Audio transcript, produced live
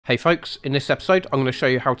Hey folks, in this episode I'm going to show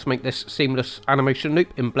you how to make this seamless animation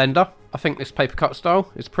loop in Blender. I think this Papercut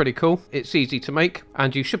style is pretty cool, it's easy to make,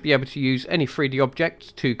 and you should be able to use any 3D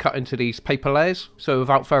object to cut into these paper layers. So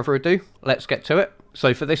without further ado, let's get to it.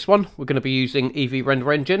 So for this one, we're going to be using Eevee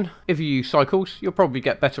Render Engine. If you use Cycles, you'll probably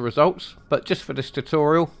get better results, but just for this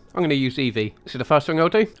tutorial, I'm going to use Eevee. So the first thing I'll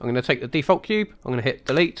do, I'm going to take the default cube, I'm going to hit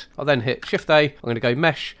delete, I'll then hit Shift A, I'm going to go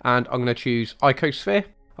mesh, and I'm going to choose Icosphere.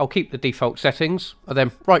 I'll keep the default settings, I'll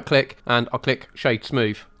then right click and I'll click Shade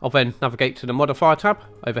Smooth. I'll then navigate to the modifier tab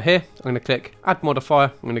over here. I'm going to click Add Modifier,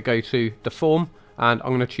 I'm going to go to Deform and I'm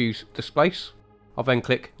going to choose Displace. I'll then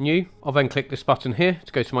click New. I'll then click this button here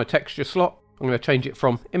to go to my texture slot. I'm going to change it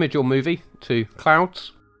from Image or Movie to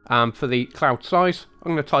Clouds. And for the cloud size,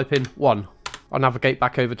 I'm going to type in 1. I'll navigate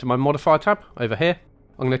back over to my modifier tab over here.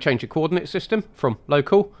 I'm going to change the coordinate system from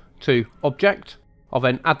Local to Object. I'll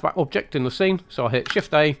then add that object in the scene, so I'll hit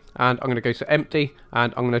Shift A and I'm going to go to Empty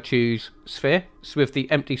and I'm going to choose Sphere. So with the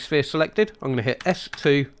empty sphere selected, I'm going to hit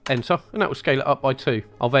S2, Enter, and that will scale it up by 2.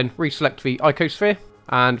 I'll then reselect the Icosphere,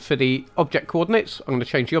 and for the object coordinates, I'm going to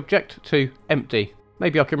change the object to Empty.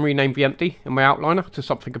 Maybe I can rename the empty in my outliner to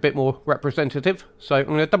something a bit more representative. So I'm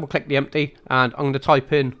going to double click the empty and I'm going to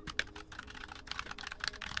type in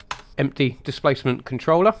Empty Displacement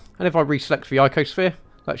Controller, and if I reselect the Icosphere,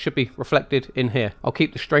 that should be reflected in here. I'll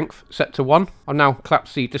keep the strength set to 1. I'll now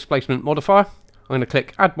collapse the displacement modifier. I'm going to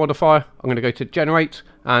click Add Modifier. I'm going to go to Generate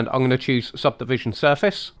and I'm going to choose Subdivision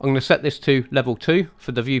Surface. I'm going to set this to level 2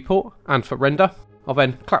 for the viewport and for render. I'll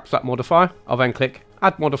then collapse that modifier. I'll then click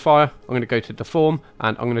Add Modifier. I'm going to go to Deform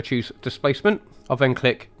and I'm going to choose Displacement. I'll then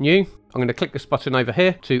click New. I'm going to click this button over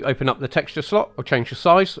here to open up the texture slot. I'll change the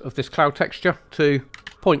size of this cloud texture to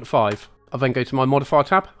 0.5. I'll then go to my modifier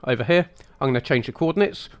tab over here. I'm going to change the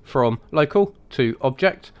coordinates from Local to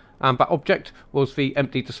Object, and that object was the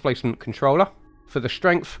empty displacement controller. For the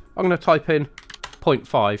strength, I'm going to type in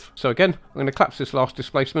 0.5. So again, I'm going to collapse this last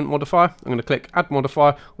displacement modifier. I'm going to click Add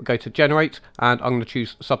Modifier, we'll go to Generate, and I'm going to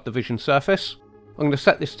choose Subdivision Surface. I'm going to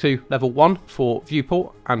set this to level 1 for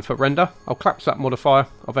viewport and for render. I'll collapse that modifier.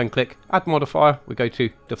 I'll then click Add Modifier, we go to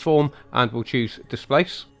Deform, and we'll choose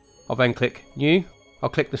Displace. I'll then click New. I'll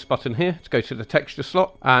click this button here to go to the texture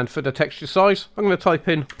slot, and for the texture size, I'm going to type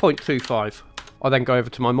in 0.25. I'll then go over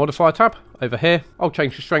to my modifier tab over here. I'll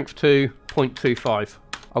change the strength to 0.25.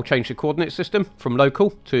 I'll change the coordinate system from Local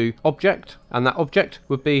to Object, and that object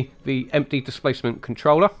would be the empty displacement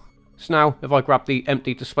controller. So now if I grab the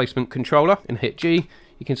empty displacement controller and hit G,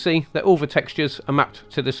 you can see that all the textures are mapped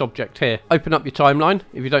to this object here. Open up your timeline.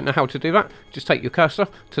 If you don't know how to do that, just take your cursor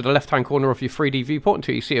to the left hand corner of your 3D viewport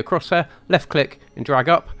until you see a crosshair, left click and drag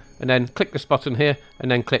up, and then click this button here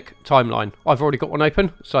and then click timeline. I've already got one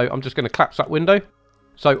open, so I'm just going to collapse that window.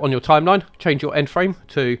 So on your timeline, change your end frame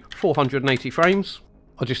to 480 frames.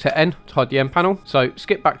 I'll just hit N to hide the end panel. So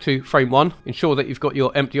skip back to frame 1, ensure that you've got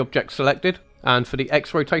your empty object selected. And for the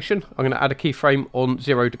X rotation, I'm going to add a keyframe on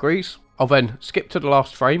 0 degrees. I'll then skip to the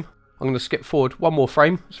last frame. I'm going to skip forward one more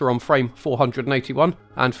frame, so we're on frame 481.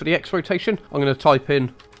 And for the X rotation, I'm going to type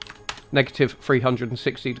in negative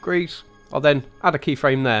 360 degrees. I'll then add a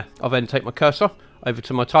keyframe there. I'll then take my cursor over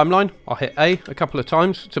to my timeline. I'll hit A a couple of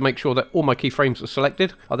times to make sure that all my keyframes are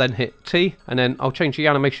selected. I'll then hit T, and then I'll change the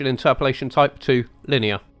animation interpolation type to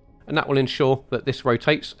linear. And that will ensure that this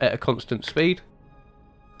rotates at a constant speed.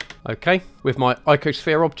 Okay, with my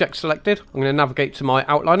Icosphere object selected, I'm going to navigate to my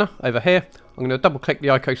outliner over here. I'm going to double click the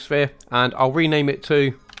Icosphere and I'll rename it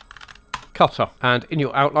to Cutter. And in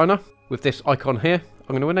your outliner, with this icon here,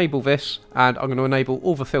 I'm going to enable this and I'm going to enable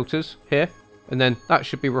all the filters here. And then that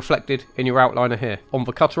should be reflected in your outliner here. On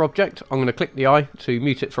the Cutter object, I'm going to click the eye to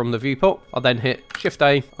mute it from the viewport. I'll then hit Shift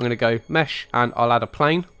A, I'm going to go Mesh and I'll add a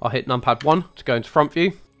plane. I'll hit numpad 1 to go into front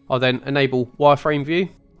view. I'll then enable wireframe view.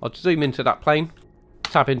 I'll zoom into that plane.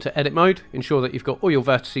 Tab into edit mode, ensure that you've got all your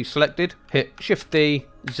vertices selected, hit Shift D,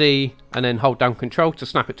 Z, and then hold down Control to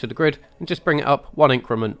snap it to the grid, and just bring it up 1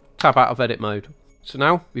 increment. Tab out of edit mode. So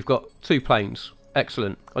now we've got 2 planes.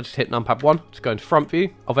 Excellent. I'll just hit numpad 1 to go into front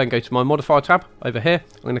view. I'll then go to my modifier tab over here.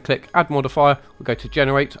 I'm going to click Add Modifier, we'll go to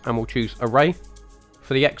Generate, and we'll choose Array.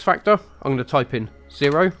 For the X factor, I'm going to type in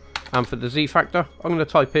 0, and for the Z factor, I'm going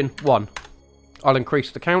to type in 1. I'll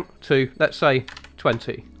increase the count to, let's say,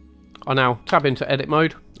 20. I'll now tab into edit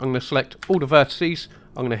mode. I'm going to select all the vertices.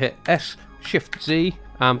 I'm going to hit S, Shift Z,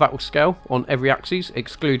 and that will scale on every axis,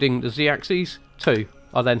 excluding the Z axis, 2.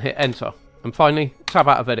 I'll then hit enter. And finally, tab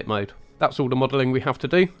out of edit mode. That's all the modelling we have to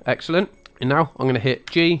do. Excellent. And now I'm going to hit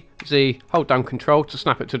G, Z, hold down Control to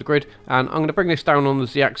snap it to the grid. And I'm going to bring this down on the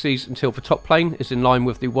Z axis until the top plane is in line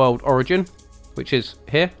with the world origin, which is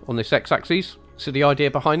here on this X axis. So the idea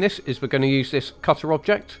behind this is we're going to use this cutter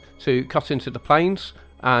object to cut into the planes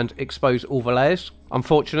and expose all the layers.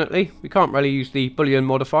 Unfortunately, we can't really use the Boolean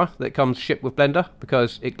modifier that comes shipped with Blender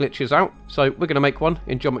because it glitches out. So we're going to make one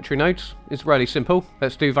in geometry nodes. It's really simple.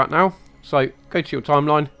 Let's do that now. So go to your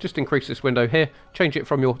timeline, just increase this window here, change it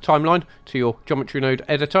from your timeline to your geometry node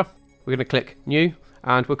editor. We're going to click new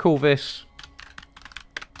and we'll call this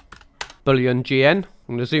Boolean GN.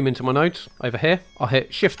 I'm going to zoom into my nodes over here. I'll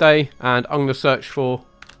hit Shift A and I'm going to search for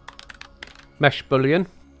Mesh Boolean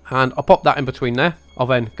and I'll pop that in between there. I'll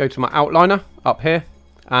then go to my outliner up here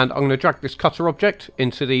and I'm going to drag this cutter object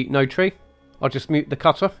into the node tree. I'll just mute the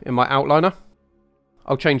cutter in my outliner.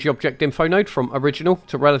 I'll change the object info node from original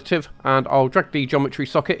to relative and I'll drag the geometry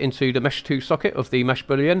socket into the mesh 2 socket of the mesh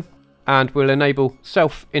boolean and we'll enable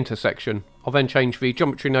self intersection. I'll then change the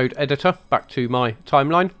geometry node editor back to my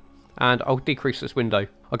timeline and I'll decrease this window.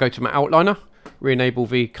 I'll go to my outliner, re-enable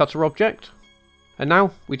the cutter object, and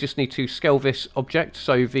now we just need to scale this object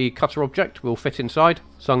so the cutter object will fit inside.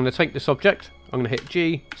 So I'm going to take this object, I'm going to hit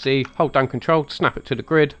G, Z, hold down control, snap it to the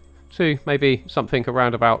grid to maybe something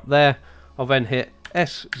around about there. I'll then hit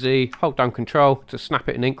S, Z, hold down control to snap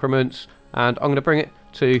it in increments and I'm going to bring it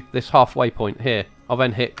to this halfway point here. I'll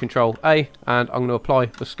then hit Control A and I'm going to apply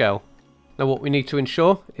the scale. Now what we need to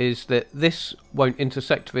ensure is that this won't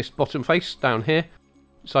intersect this bottom face down here.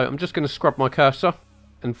 So I'm just going to scrub my cursor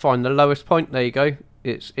and find the lowest point. There you go,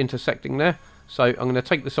 it's intersecting there. So I'm going to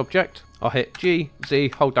take this object, I'll hit G,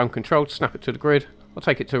 Z, hold down control, snap it to the grid. I'll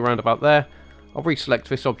take it to around about there. I'll reselect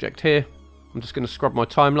this object here. I'm just going to scrub my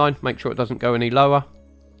timeline, make sure it doesn't go any lower.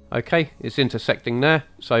 Okay, it's intersecting there.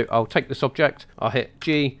 So I'll take this object, I'll hit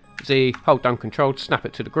G, Z, hold down control, snap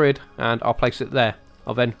it to the grid, and I'll place it there.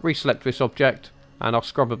 I'll then reselect this object, and I'll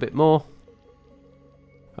scrub a bit more.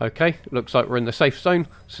 Okay, looks like we're in the safe zone.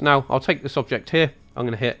 So now I'll take this object here, I'm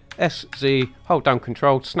going to hit S, Z, hold down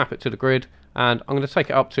control, snap it to the grid, and I'm going to take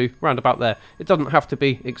it up to round about there. It doesn't have to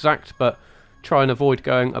be exact, but try and avoid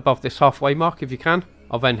going above this halfway mark if you can.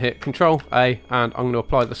 I'll then hit Control A and I'm going to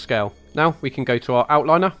apply the scale. Now we can go to our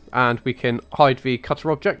outliner and we can hide the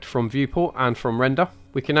cutter object from viewport and from render.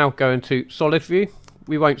 We can now go into solid view.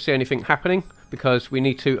 We won't see anything happening because we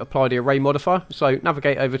need to apply the array modifier. So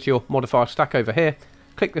navigate over to your modifier stack over here,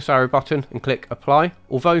 click this arrow button and click apply.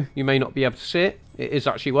 Although you may not be able to see it, it is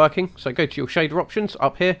actually working. So go to your shader options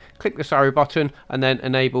up here, click this arrow button and then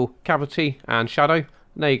enable cavity and shadow.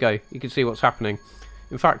 And there you go, you can see what's happening.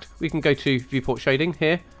 In fact, we can go to viewport shading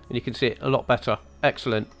here and you can see it a lot better.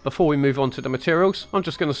 Excellent. Before we move on to the materials, I'm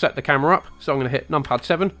just going to set the camera up. So I'm going to hit numpad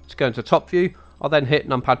 7 to go into top view. I'll then hit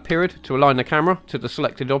numpad period to align the camera to the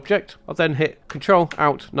selected object. I'll then hit Control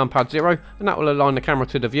Alt numpad 0 and that will align the camera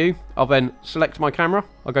to the view. I'll then select my camera.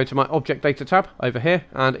 I'll go to my object data tab over here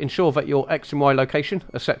and ensure that your X and Y location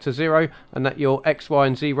are set to 0 and that your X, Y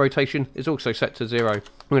and Z rotation is also set to 0. I'm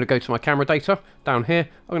going to go to my camera data down here.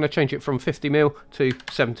 I'm going to change it from 50mm to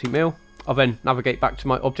 70mm. I'll then navigate back to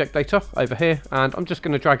my object data over here and I'm just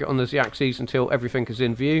going to drag it on the z-axis until everything is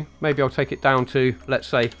in view. Maybe I'll take it down to, let's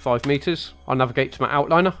say, 5 meters. I'll navigate to my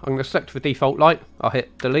outliner. I'm going to select the default light. I'll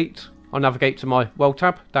hit delete. I'll navigate to my world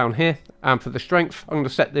tab down here and for the strength I'm going to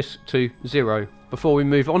set this to 0. Before we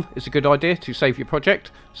move on, it's a good idea to save your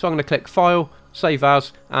project. So I'm going to click File, Save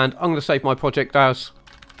As, and I'm going to save my project as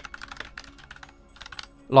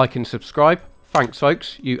like and subscribe. Thanks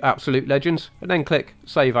folks, you absolute legends, and then click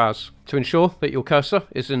Save As. To ensure that your cursor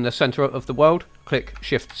is in the centre of the world, click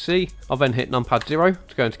Shift C. I'll then hit numpad 0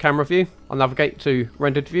 to go into camera view. I'll navigate to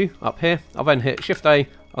rendered view up here. I'll then hit Shift A.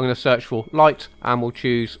 I'm going to search for light and we'll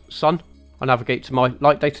choose sun. I'll navigate to my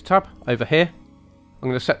light data tab over here. I'm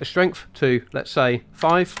going to set the strength to, let's say,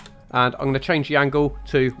 5 and I'm going to change the angle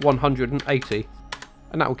to 180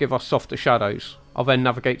 and that will give us softer shadows. I'll then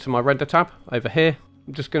navigate to my render tab over here.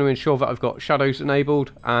 I'm just going to ensure that I've got shadows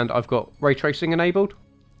enabled and I've got ray tracing enabled.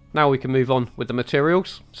 Now we can move on with the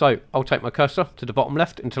materials. So I'll take my cursor to the bottom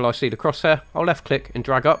left until I see the crosshair. I'll left click and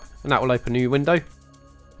drag up and that will open a new window.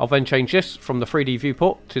 I'll then change this from the 3D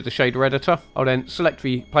viewport to the shader editor. I'll then select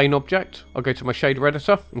the plane object. I'll go to my shader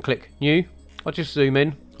editor and click new. I'll just zoom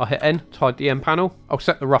in. I'll hit N to hide the N panel. I'll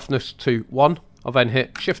set the roughness to 1. I'll then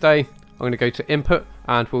hit Shift A. I'm going to go to input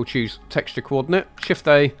and we'll choose texture coordinate. Shift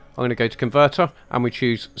A, I'm going to go to converter and we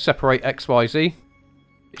choose separate XYZ.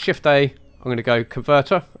 Shift A, I'm going to go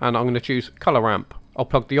converter and I'm going to choose color ramp. I'll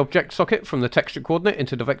plug the object socket from the texture coordinate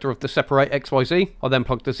into the vector of the separate XYZ. I'll then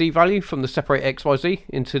plug the Z value from the separate XYZ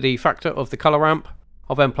into the factor of the color ramp.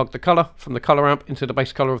 I'll then plug the color from the color ramp into the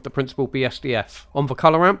base color of the principal BSDF. On the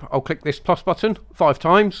color ramp, I'll click this plus button 5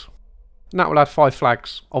 times and that will add 5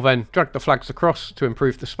 flags. I'll then drag the flags across to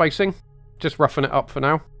improve the spacing. Just roughen it up for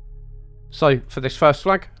now. So for this first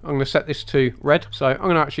flag, I'm going to set this to red. So I'm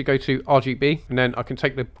going to actually go to RGB, and then I can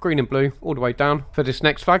take the green and blue all the way down. For this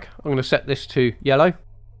next flag, I'm going to set this to yellow.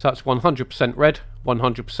 So that's 100% red,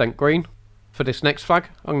 100% green. For this next flag,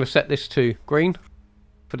 I'm going to set this to green.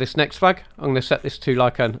 For this next flag, I'm going to set this to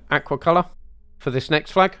like an aqua colour. For this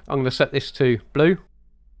next flag, I'm going to set this to blue.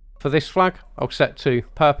 For this flag, I'll set to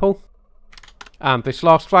purple. And this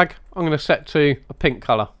last flag, I'm going to set to a pink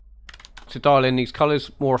colour. To dial in these colours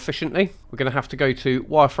more efficiently, we're going to have to go to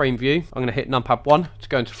wireframe view. I'm going to hit numpad 1 to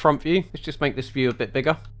go into front view. Let's just make this view a bit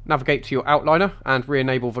bigger. Navigate to your outliner and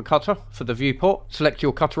re-enable the cutter for the viewport. Select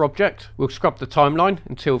your cutter object. We'll scrub the timeline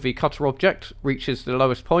until the cutter object reaches the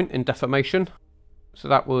lowest point in deformation. So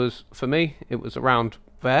that was, for me, it was around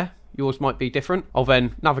there. Yours might be different. I'll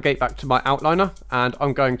then navigate back to my outliner, and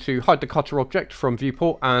I'm going to hide the cutter object from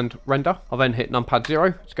viewport and render. I'll then hit numpad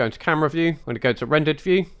 0 to go into camera view. I'm going to go to rendered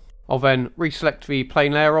view. I'll then reselect the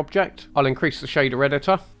plane layer object. I'll increase the shader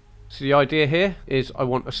editor. So the idea here is I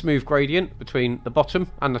want a smooth gradient between the bottom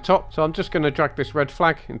and the top. So I'm just going to drag this red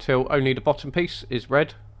flag until only the bottom piece is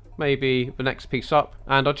red. Maybe the next piece up.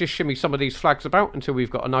 And I'll just shimmy some of these flags about until we've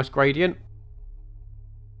got a nice gradient.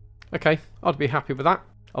 Okay, I'd be happy with that.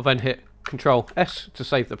 I'll then hit Control S to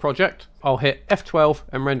save the project. I'll hit F12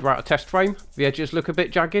 and render out a test frame. The edges look a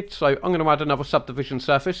bit jagged, so I'm going to add another subdivision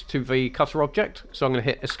surface to the cutter object. So I'm going to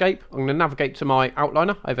hit Escape. I'm going to navigate to my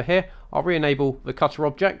outliner over here. I'll re-enable the cutter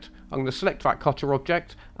object. I'm going to select that cutter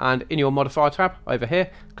object, and in your modifier tab over here,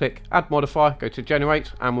 click Add Modifier, go to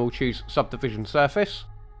Generate, and we'll choose Subdivision Surface.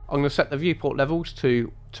 I'm going to set the viewport levels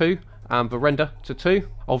to 2. And the render to 2.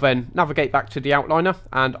 I'll then navigate back to the outliner,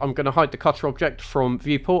 and I'm going to hide the cutter object from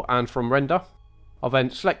viewport and from render. I'll then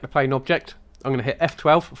select the plane object. I'm going to hit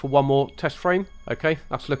F12 for one more test frame. Okay,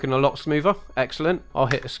 that's looking a lot smoother. Excellent. I'll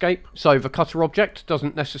hit Escape. So the cutter object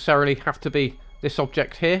doesn't necessarily have to be this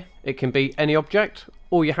object here. It can be any object.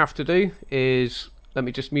 All you have to do is, let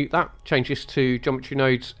me just mute that, change this to Geometry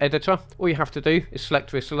Nodes Editor. All you have to do is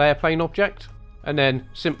select this layer plane object, and then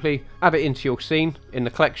simply add it into your scene in the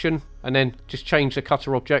collection, and then just change the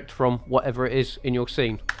cutter object from whatever it is in your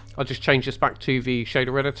scene. I'll just change this back to the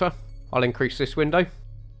shader editor. I'll increase this window.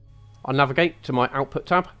 I'll navigate to my output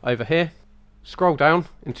tab over here, scroll down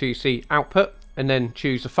until you see output, and then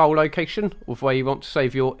choose the file location of where you want to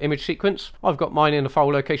save your image sequence. I've got mine in a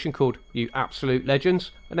file location called You Absolute Legends,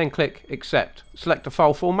 and then click Accept. Select a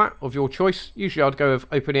file format of your choice. Usually I'd go with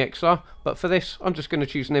OpenEXR, but for this I'm just going to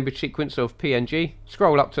choose an image sequence of PNG.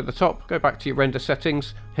 Scroll up to the top, go back to your render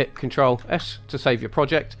settings, hit Ctrl S to save your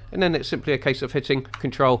project, and then it's simply a case of hitting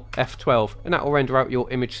Ctrl F12, and that will render out your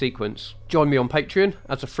image sequence. Join me on Patreon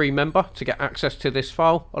as a free member to get access to this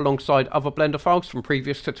file alongside other Blender files from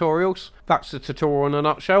previous tutorials. That's the tutorial in a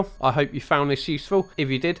nutshell. I hope you found this useful. If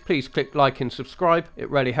you did, please click like and subscribe. It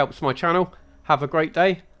really helps my channel. Have a great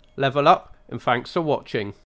day, level up, and thanks for watching.